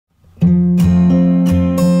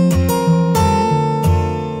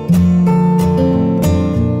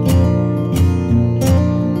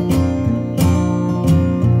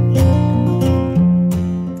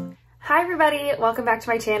back to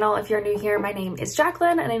my channel. If you're new here, my name is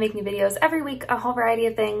Jacqueline and I make new videos every week, a whole variety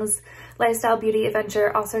of things, lifestyle, beauty,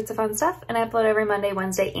 adventure, all sorts of fun stuff, and I upload every Monday,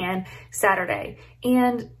 Wednesday, and Saturday.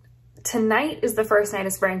 And tonight is the first night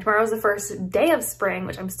of spring. Tomorrow is the first day of spring,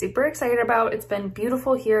 which I'm super excited about. It's been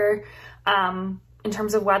beautiful here in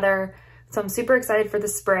terms of weather, so I'm super excited for the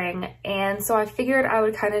spring. And so I figured I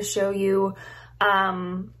would kind of show you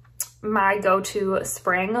my go-to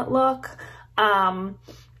spring look.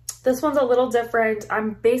 This one's a little different.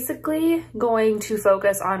 I'm basically going to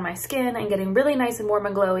focus on my skin and getting really nice and warm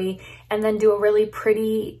and glowy, and then do a really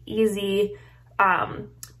pretty, easy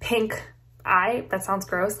pink eye. That sounds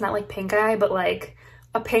gross, not like pink eye, but like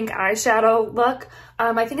a pink eyeshadow look.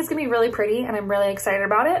 I think it's gonna be really pretty and I'm really excited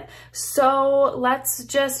about it. So let's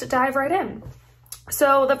just dive right in.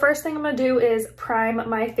 So the first thing I'm gonna do is prime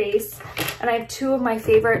my face, and I have two of my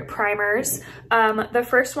favorite primers. The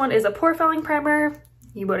first one is a pore filling primer.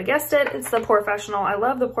 You would have guessed it, it's the POREfessional. I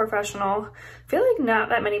love the POREfessional. I feel like not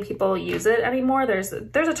that many people use it anymore. There's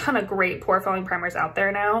a ton of great pore filling primers out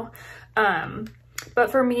there now.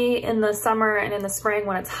 But for me, in the summer and in the spring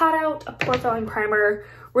when it's hot out, a pore filling primer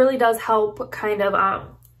really does help kind of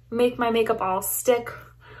make my makeup all stick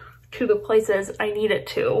to the places I need it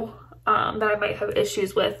to, that I might have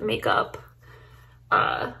issues with makeup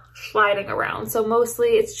sliding around. So mostly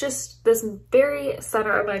it's just this very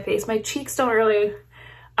center of my face. My cheeks don't really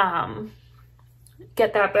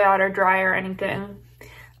get that bad or dry or anything,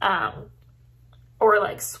 or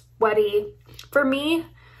like sweaty. For me,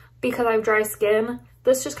 because I have dry skin,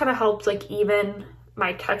 this just kind of helps like even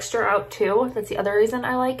my texture out too. That's the other reason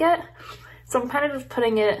I like it. So I'm kind of just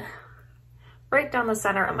putting it right down the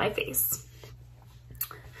center of my face.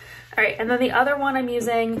 All right, and then the other one I'm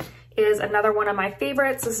using is another one of my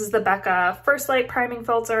favorites. This is the Becca First Light Priming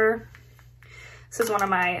Filter. This is one of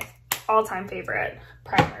my all-time favorite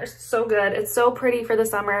primers. So good. It's so pretty for the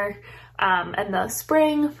summer and the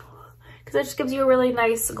spring, because it just gives you a really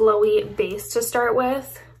nice glowy base to start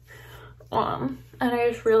with. And I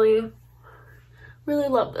just really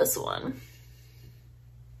love this one.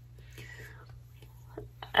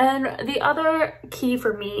 And the other key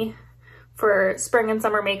for me for spring and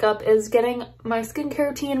summer makeup is getting my skincare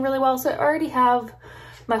routine really well. So I already have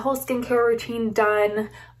my whole skincare routine done,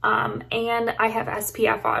 and I have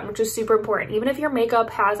SPF on, which is super important. Even if your makeup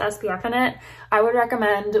has SPF in it, I would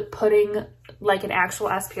recommend putting like an actual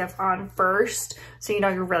SPF on first, so you know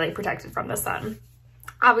you're really protected from the sun.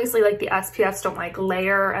 Obviously, like the SPFs don't like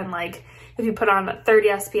layer, and like if you put on 30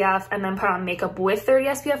 SPF and then put on makeup with 30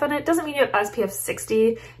 SPF in it, doesn't mean you have SPF 60,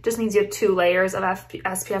 it just means you have 2 layers of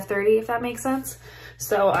SPF 30, if that makes sense.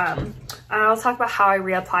 So I'll talk about how I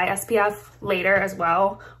reapply SPF later as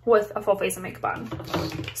well with a full face of makeup on.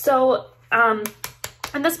 So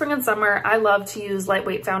in the spring and summer, I love to use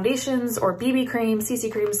lightweight foundations or BB creams,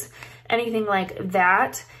 CC creams, anything like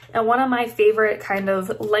that. And one of my favorite kind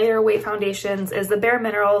of layer weight foundations is the Bare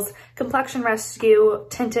Minerals Complexion Rescue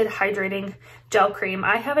Tinted Hydrating Gel Cream.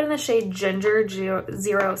 I have it in the shade Ginger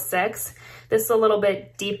 06. This is a little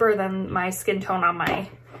bit deeper than my skin tone on my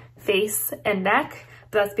face and neck.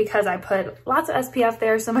 That's because I put lots of SPF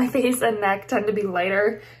there, so my face and neck tend to be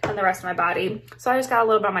lighter than the rest of my body. So I just got a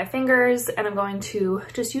little bit on my fingers, and I'm going to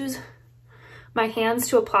just use my hands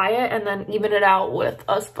to apply it and then even it out with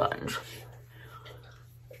a sponge.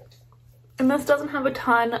 And this doesn't have a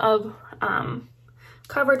ton of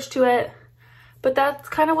coverage to it, but that's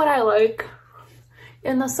kind of what I like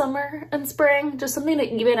in the summer and spring, just something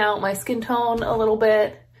to even out my skin tone a little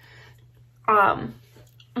bit.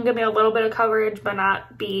 And give me a little bit of coverage, but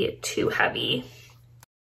not be too heavy.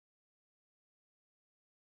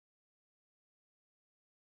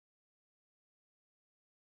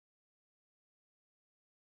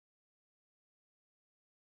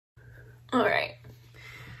 All right.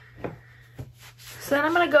 So then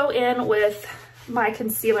I'm gonna go in with my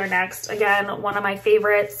concealer next. Again, one of my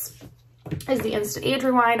favorites is the Instant Age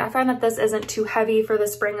Rewind. I find that this isn't too heavy for the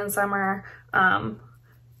spring and summer.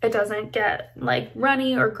 It doesn't get like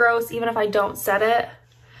runny or gross even if I don't set it.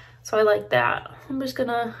 So I like that. I'm just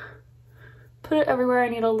gonna put it everywhere I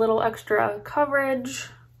need a little extra coverage.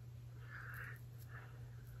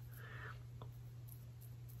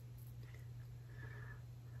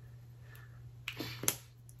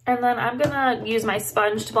 And then I'm gonna use my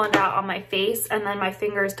sponge to blend out on my face, and then my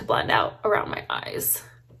fingers to blend out around my eyes.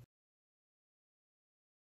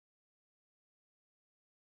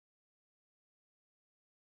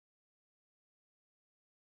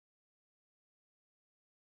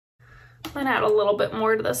 And add a little bit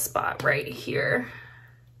more to this spot right here.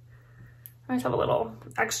 I just have a little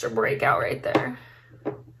extra breakout right there.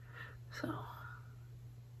 So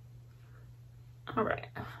All right.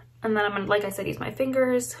 And then I'm gonna, like I said, use my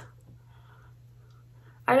fingers.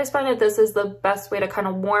 I just find that this is the best way to kind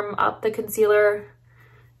of warm up the concealer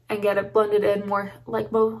and get it blended in more,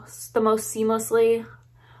 like the most seamlessly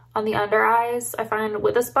on the under eyes. I find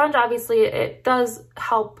with a sponge, obviously it does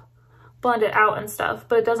help blend it out and stuff,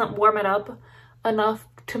 but it doesn't warm it up enough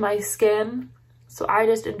to my skin. So I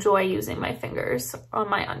just enjoy using my fingers on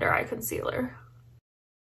my under eye concealer.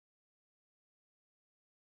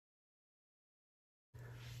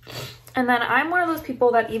 And then I'm one of those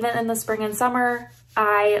people that even in the spring and summer,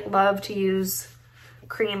 I love to use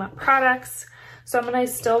cream products. So I'm gonna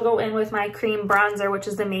still go in with my cream bronzer, which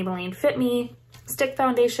is the Maybelline Fit Me Stick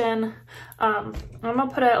Foundation. I'm gonna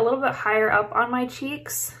put it a little bit higher up on my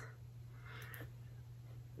cheeks,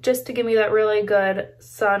 just to give me that really good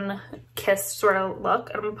sun-kissed sort of look.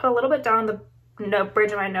 And I'm gonna put a little bit down the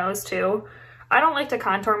bridge of my nose too. I don't like to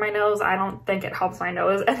contour my nose. I don't think it helps my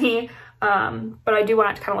nose any, but I do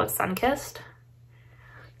want it to kind of look sun-kissed.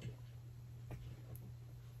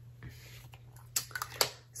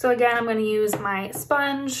 So again, I'm gonna use my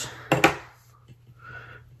sponge to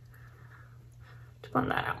blend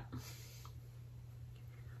that out.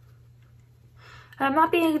 I'm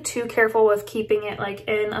not being too careful with keeping it like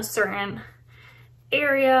in a certain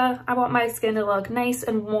area. I want my skin to look nice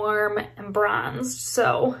and warm and bronzed.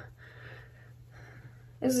 So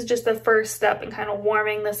this is just the first step in kind of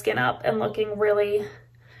warming the skin up and looking really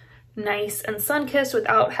nice and sun-kissed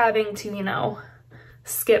without having to, you know,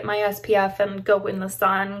 skip my SPF and go in the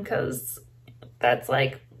sun, because that's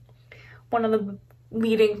like one of the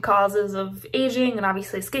leading causes of aging and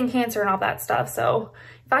obviously skin cancer and all that stuff. So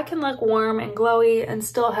if I can look warm and glowy and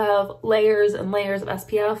still have layers and layers of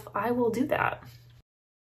SPF, I will do that.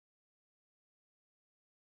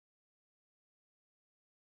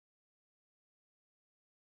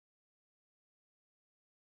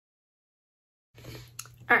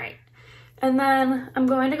 All right. And then I'm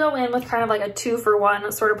going to go in with kind of like a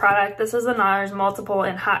 2-for-1 sort of product. This is the NARS Multiple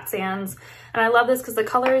in Hot Sands. And I love this because the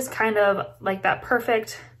color is kind of like that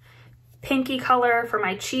perfect pinky color for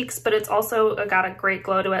my cheeks, but it's also got a great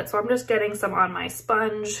glow to it. So I'm just getting some on my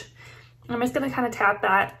sponge. I'm just gonna kind of tap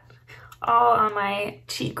that all on my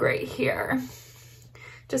cheek right here,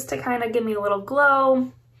 just to kind of give me a little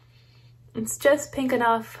glow. It's just pink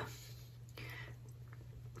enough.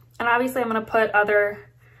 And obviously I'm gonna put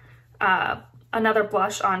another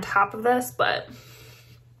blush on top of this, but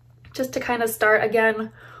just to kind of start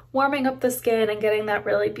again, warming up the skin and getting that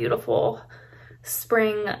really beautiful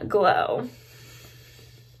spring glow.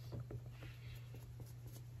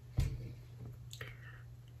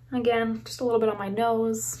 Again, just a little bit on my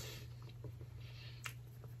nose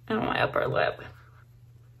and on my upper lip.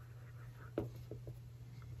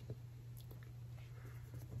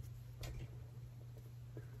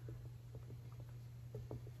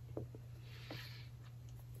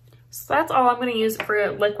 So that's all I'm going to use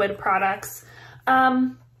for liquid products.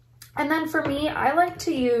 And then for me, I like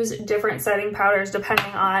to use different setting powders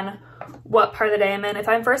depending on what part of the day I'm in. If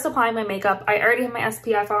I'm first applying my makeup, I already have my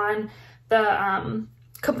SPF on. The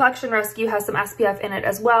Complexion Rescue has some SPF in it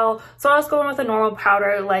as well. So I'll just go in with a normal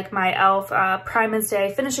powder like my e.l.f. Prime and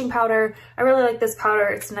Stay Finishing Powder. I really like this powder.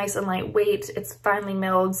 It's nice and lightweight. It's finely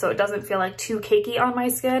milled, so it doesn't feel like too cakey on my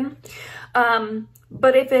skin.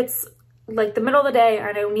 But if it's like the middle of the day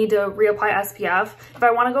and I need to reapply SPF, if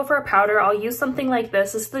I want to go for a powder, I'll use something like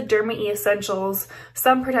this. This is the Derma E Essentials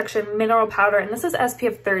Sun Protection Mineral Powder, and this is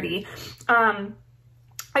SPF 30.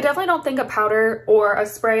 I definitely don't think a powder or a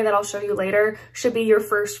spray that I'll show you later should be your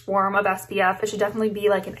first form of SPF. It should definitely be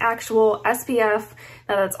like an actual SPF.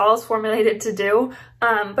 Now that's all it's formulated to do.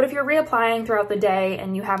 But if you're reapplying throughout the day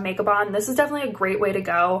and you have makeup on, this is definitely a great way to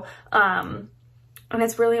go. And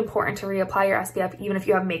it's really important to reapply your SPF even if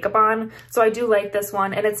you have makeup on. So I do like this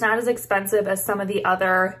one, and it's not as expensive as some of the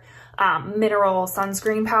other mineral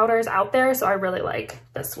sunscreen powders out there. So I really like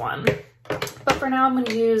this one. But for now, I'm going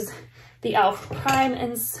to use the e.l.f. Prime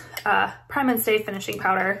and Stay Finishing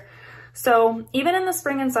Powder. So even in the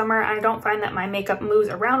spring and summer, I don't find that my makeup moves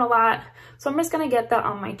around a lot. So I'm just going to get that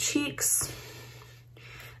on my cheeks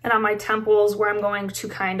and on my temples, where I'm going to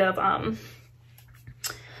kind of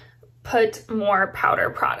put more powder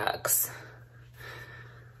products.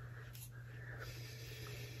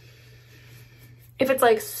 If it's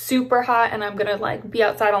like super hot and I'm gonna like be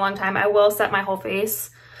outside a long time, I will set my whole face,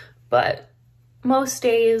 but most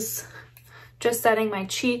days just setting my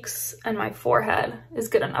cheeks and my forehead is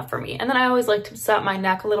good enough for me. And then I always like to set my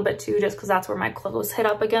neck a little bit too, just because that's where my clothes hit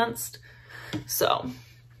up against. So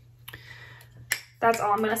that's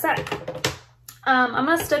all I'm gonna set. I'm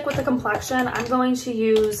gonna stick with the complexion. I'm going to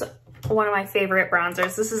use one of my favorite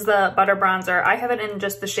bronzers. This is the Butter Bronzer. I have it in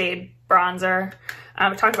just the shade Bronzer.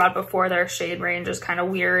 I've talked about it before, their shade range is kind of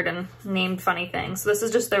weird and named funny things. So this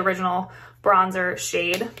is just the original bronzer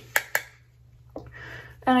shade.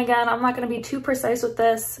 And again, I'm not going to be too precise with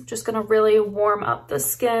this. I'm just going to really warm up the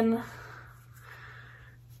skin.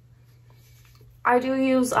 I do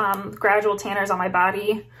use gradual tanners on my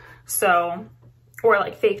body, so, or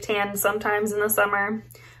like fake tan sometimes in the summer.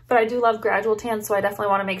 But I do love gradual tan, so I definitely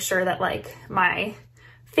want to make sure that like my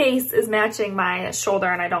face is matching my shoulder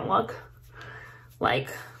and I don't look like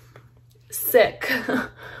sick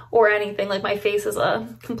or anything. Like my face is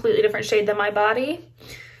a completely different shade than my body.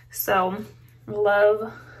 So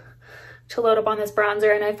love to load up on this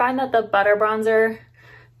bronzer, and I find that the Butter Bronzer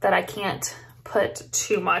that I can't put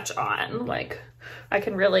too much on. Like I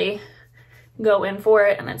can really go in for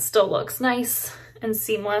it and it still looks nice and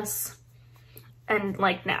seamless and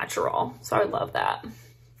like natural. So I love that.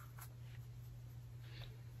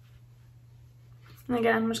 And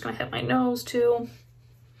again, I'm just gonna hit my nose too.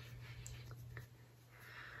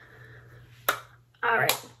 All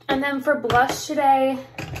right, and then for blush today,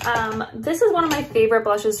 this is one of my favorite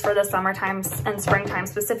blushes for the summertime and springtime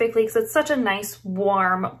specifically because it's such a nice,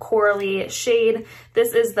 warm, corally shade.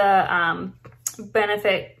 This is the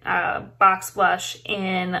Benefit Box Blush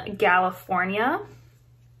in California.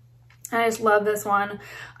 I just love this one.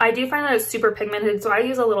 I do find that it's super pigmented, so I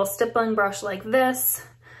use a little stippling brush like this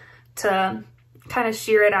to kind of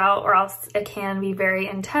sheer it out, or else it can be very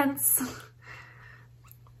intense.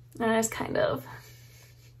 And I just kind of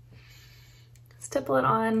stipple it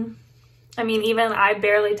on. I mean, even I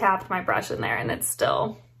barely tapped my brush in there and it's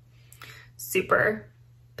still super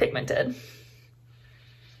pigmented.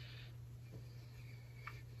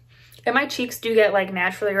 And my cheeks do get like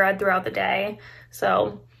naturally red throughout the day,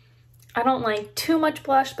 so I don't like too much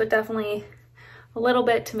blush, but definitely a little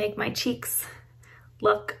bit to make my cheeks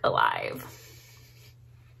look alive.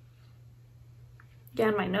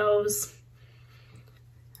 Again, my nose.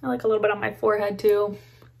 I like a little bit on my forehead too.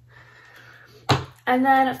 And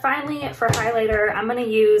then finally for highlighter, I'm gonna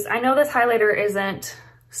use, I know this highlighter isn't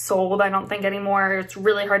sold, I don't think anymore. It's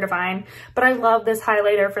really hard to find, but I love this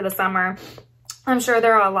highlighter for the summer. I'm sure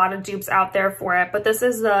there are a lot of dupes out there for it, but this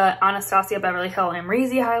is the Anastasia Beverly Hills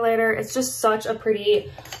Amrezy highlighter. It's just such a pretty,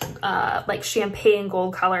 like champagne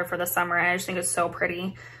gold color for the summer, and I just think it's so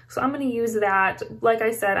pretty. So I'm gonna use that. Like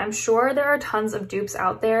I said, I'm sure there are tons of dupes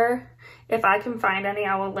out there. If I can find any,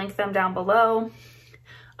 I will link them down below.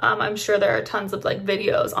 I'm sure there are tons of like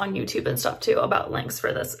videos on YouTube and stuff too about links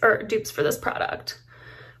for this, or dupes for this product,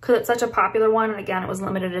 because it's such a popular one. And again, it was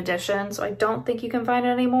limited edition, so I don't think you can find it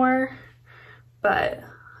anymore. But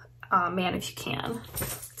man, if you can,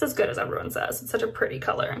 it's as good as everyone says. It's such a pretty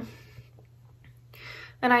color.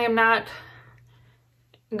 And I am not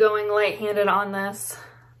going light-handed on this.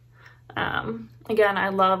 Again, I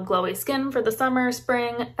love glowy skin for the summer,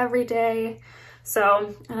 spring, every day.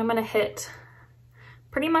 So, and I'm gonna hit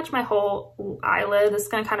pretty much my whole eyelid. This is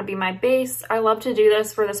gonna kind of be my base. I love to do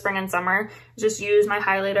this for the spring and summer. Just use my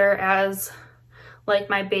highlighter as like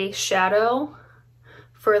my base shadow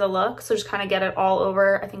for the look. So just kind of get it all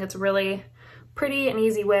over. I think it's really pretty and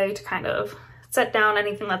easy way to kind of set down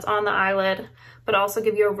anything that's on the eyelid, but also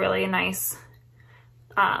give you a really nice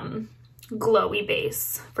glowy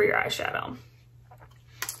base for your eyeshadow.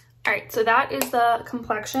 All right, so that is the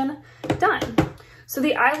complexion done. So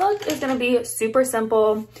the eye look is gonna be super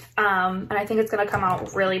simple, and I think it's gonna come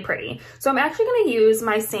out really pretty. So I'm actually gonna use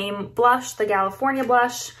my same blush, the California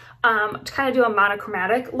blush, to kind of do a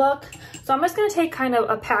monochromatic look. So I'm just gonna take kind of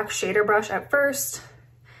a pack shader brush at first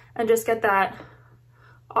and just get that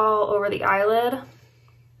all over the eyelid.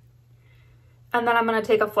 And then I'm gonna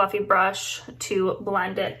take a fluffy brush to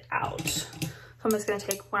blend it out. So I'm just gonna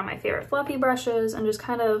take one of my favorite fluffy brushes and just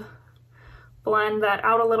kind of blend that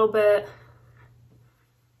out a little bit.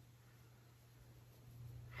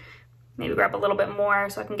 Maybe grab a little bit more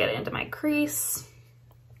so I can get it into my crease.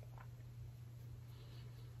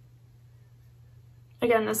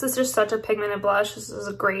 Again, this is just such a pigmented blush. This is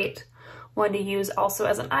a great one to use also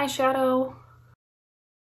as an eyeshadow.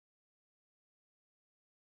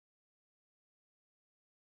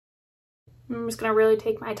 I'm just gonna really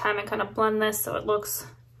take my time and kind of blend this so it looks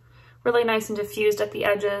really nice and diffused at the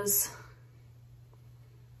edges.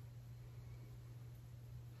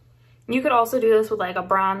 You could also do this with like a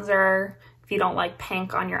bronzer if you don't like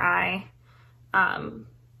pink on your eye.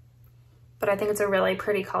 But I think it's a really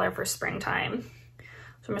pretty color for springtime.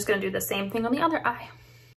 So I'm just gonna do the same thing on the other eye.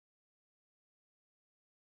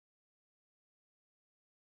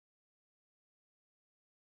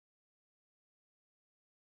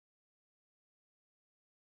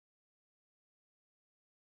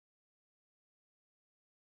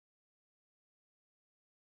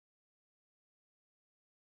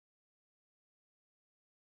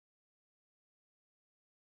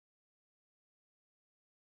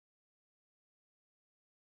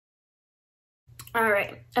 All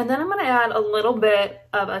right, and then I'm gonna add a little bit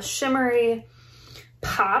of a shimmery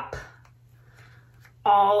pop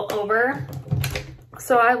all over.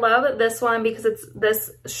 So I love this one because it's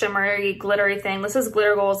this shimmery glittery thing. This is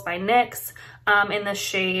Glitter Goals by NYX in the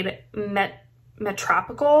shade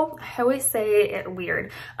Metropical. I always say it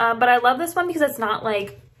weird, but I love this one because it's not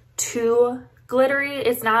like too glittery.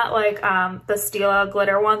 It's not like the Stila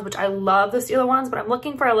glitter ones, which I love the Stila ones, but I'm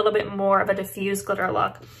looking for a little bit more of a diffused glitter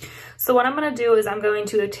look. So what I'm gonna do is I'm going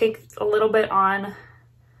to take a little bit on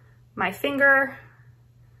my finger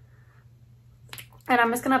and I'm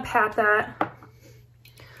just gonna pat that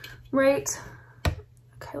right.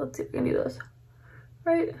 Okay, let's see if we can do this.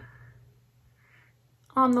 Right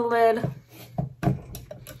on the lid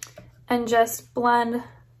and just blend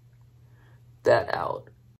that out.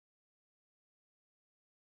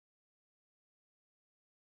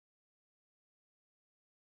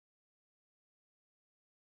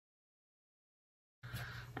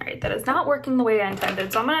 All right, that is not working the way I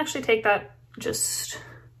intended. So I'm gonna actually take that just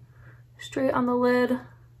straight on the lid.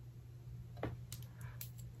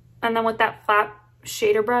 And then with that flat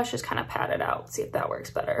shader brush, just kind of pat it out, see if that works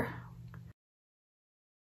better.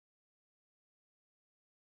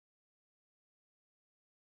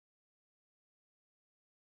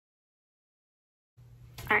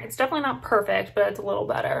 All right, it's definitely not perfect, but it's a little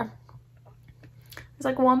better. It's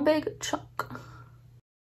like one big chunk.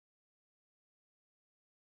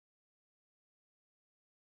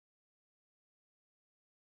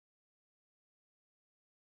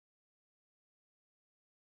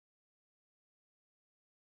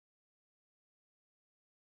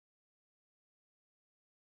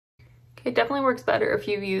 It definitely works better if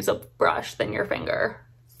you use a brush than your finger.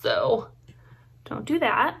 So don't do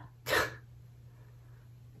that.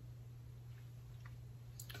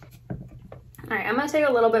 All right, I'm gonna take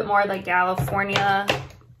a little bit more of the California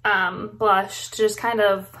blush to just kind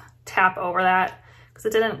of tap over that because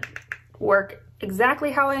it didn't work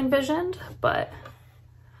exactly how I envisioned, but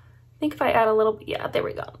I think if I add a little, yeah, there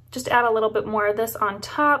we go. Just add a little bit more of this on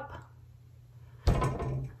top.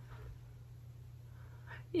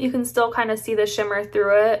 You can still kind of see the shimmer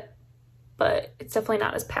through it, but it's definitely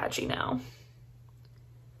not as patchy now.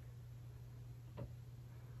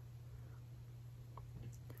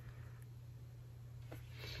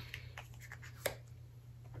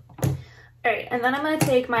 All right, and then I'm gonna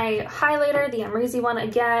take my highlighter, the Amrezy one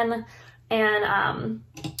again, and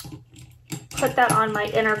put that on my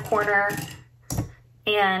inner corner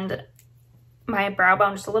and my brow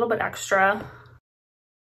bone just a little bit extra.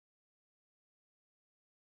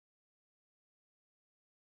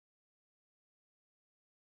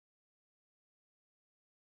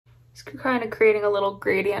 Just kind of creating a little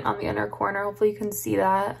gradient on the inner corner. Hopefully you can see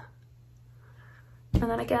that. And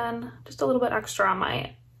then again, just a little bit extra on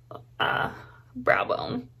my brow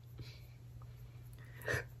bone.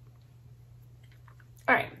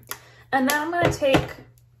 All right, and then I'm gonna take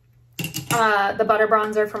the butter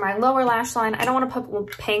bronzer for my lower lash line. I don't want to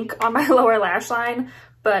put pink on my lower lash line,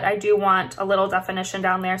 but I do want a little definition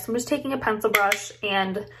down there. So I'm just taking a pencil brush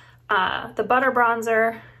and the butter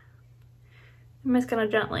bronzer. I'm just gonna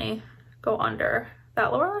gently go under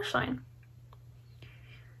that lower lash line.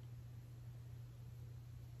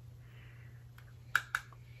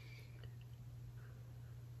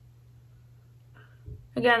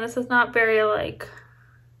 Again, this is not very like,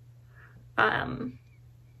 it's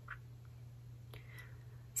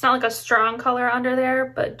not like a strong color under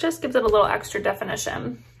there, but just gives it a little extra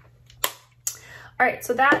definition. All right,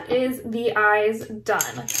 so that is the eyes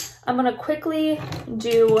done. I'm gonna quickly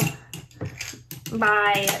do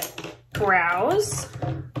my brows.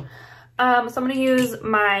 So I'm gonna use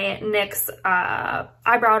my NYX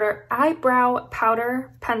eyebrow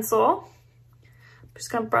powder pencil. I'm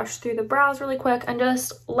just gonna brush through the brows really quick and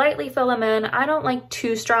just lightly fill them in. I don't like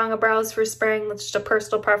too strong of brows for spring. That's just a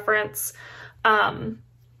personal preference.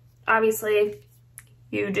 Obviously,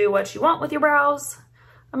 you do what you want with your brows.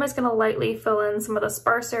 I'm just gonna lightly fill in some of the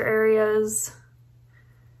sparser areas.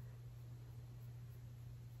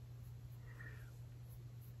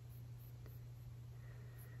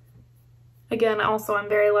 Again, also I'm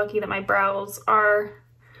very lucky that my brows are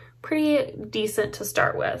pretty decent to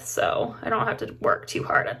start with, so I don't have to work too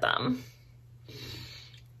hard at them.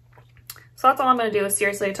 So that's all I'm gonna do.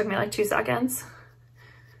 Seriously, it took me like 2 seconds.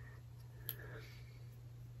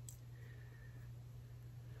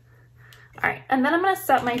 All right, and then I'm gonna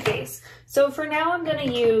set my face. So for now, I'm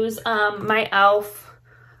gonna use my e.l.f.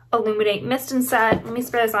 Illuminate Mist and Set. Let me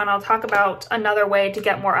spray this on. I'll talk about another way to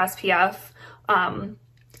get more SPF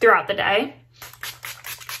throughout the day.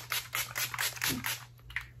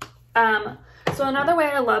 So So another way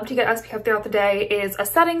I love to get SPF throughout the day is a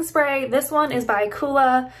setting spray. This one is by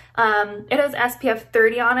Kula. It has SPF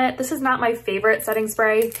 30 on it. This is not my favorite setting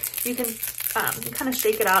spray. You can kind of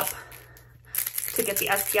shake it up to get the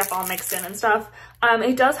SPF all mixed in and stuff.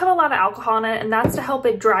 It does have a lot of alcohol in it, and that's to help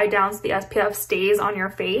it dry down so the SPF stays on your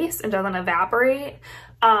face and doesn't evaporate.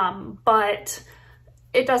 But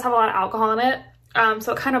it does have a lot of alcohol in it,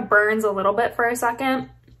 so it kind of burns a little bit for a second.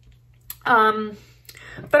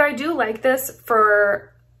 But I do like this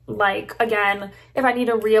for, like, again, if I need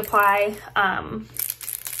to reapply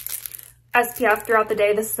SPF throughout the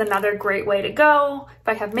day, this is another great way to go. If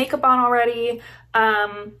I have makeup on already.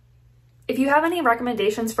 If you have any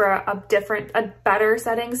recommendations for a better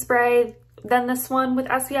setting spray than this one with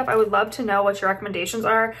SPF, I would love to know what your recommendations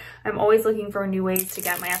are. I'm always looking for new ways to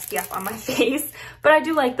get my SPF on my face, but I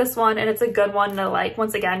do like this one, and it's a good one to, like,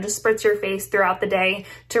 once again, just spritz your face throughout the day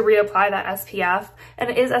to reapply that SPF. And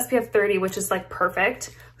it is SPF 30, which is like perfect.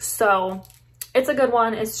 So it's a good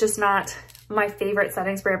one. It's just not my favorite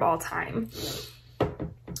setting spray of all time.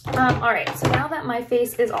 All right, so now that my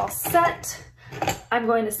face is all set, I'm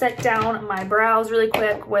going to set down my brows really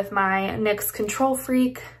quick with my NYX Control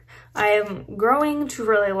Freak. I am growing to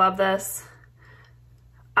really love this.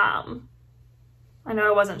 I know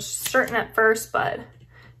I wasn't certain at first, but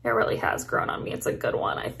it really has grown on me. It's a good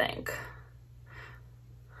one, I think.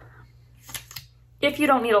 If you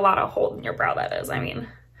don't need a lot of hold in your brow, that is. I mean,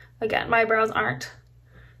 again, my brows aren't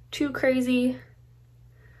too crazy,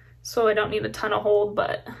 so I don't need a ton of hold,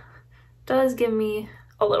 but it does give me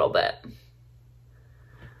a little bit.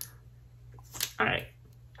 All right.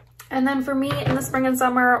 And then for me in the spring and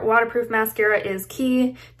summer, waterproof mascara is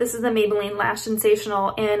key. This is the Maybelline Lash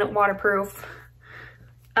Sensational in waterproof.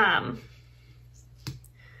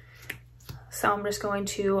 So I'm just going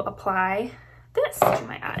to apply this to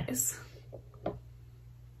my eyes.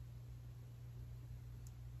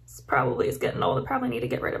 This probably is getting old. I probably need to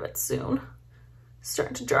get rid of it soon. It's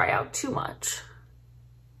starting to dry out too much.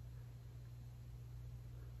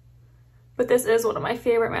 But this is one of my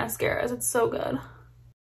favorite mascaras. It's so good.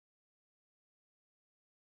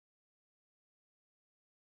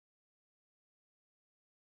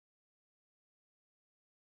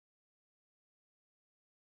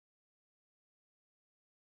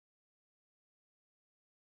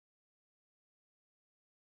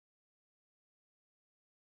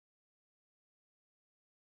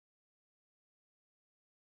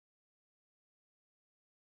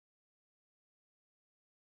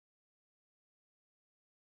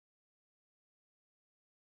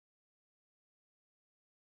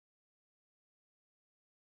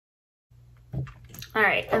 All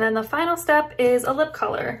right, and then the final step is a lip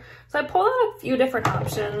color. So I pulled out a few different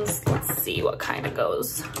options. Let's see what kind of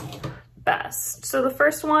goes best. So the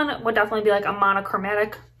first one would definitely be like a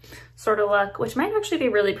monochromatic sort of look, which might actually be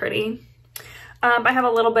really pretty. I have a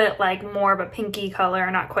little bit like more of a pinky color,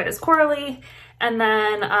 not quite as corally. And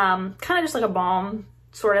then kind of just like a balm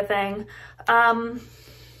sort of thing. I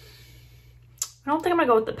don't think I'm gonna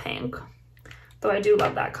go with the pink, though I do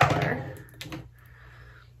love that color.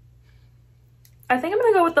 I think I'm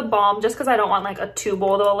gonna go with the balm just because I don't want like a too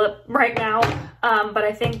bold of a lip right now. But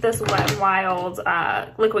I think this Wet n Wild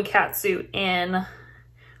Liquid Catsuit in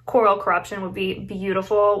Coral Corruption would be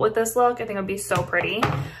beautiful with this look. I think it would be so pretty.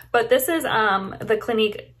 But this is the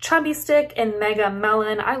Clinique Chubby Stick in Mega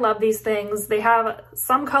Melon. I love these things. They have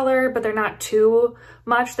some color, but they're not too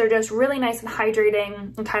much. They're just really nice and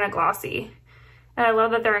hydrating and kind of glossy. And I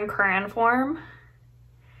love that they're in crayon form,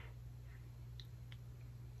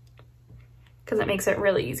 because it makes it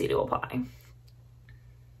really easy to apply.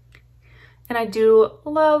 And I do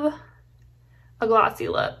love a glossy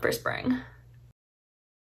lip for spring.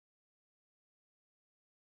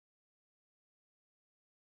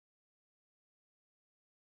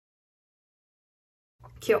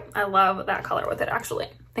 Cute. I love that color with it, actually.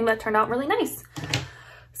 I think that turned out really nice.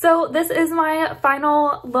 So this is my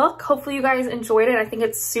final look. Hopefully you guys enjoyed it. I think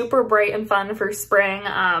it's super bright and fun for spring.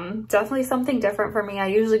 Definitely something different for me. I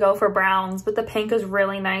usually go for browns, but the pink is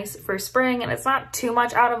really nice for spring, and it's not too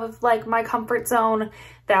much out of like my comfort zone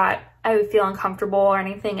that I would feel uncomfortable or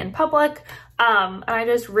anything in public. And I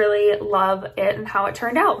just really love it and how it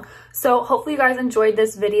turned out. So hopefully you guys enjoyed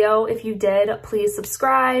this video. If you did, please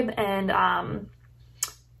subscribe and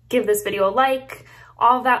give this video a like,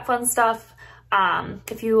 all of that fun stuff.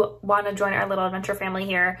 If you want to join our little adventure family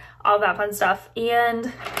here, all that fun stuff. And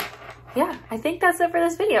yeah, I think that's it for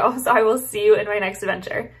this video. So I will see you in my next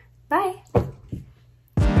adventure. Bye.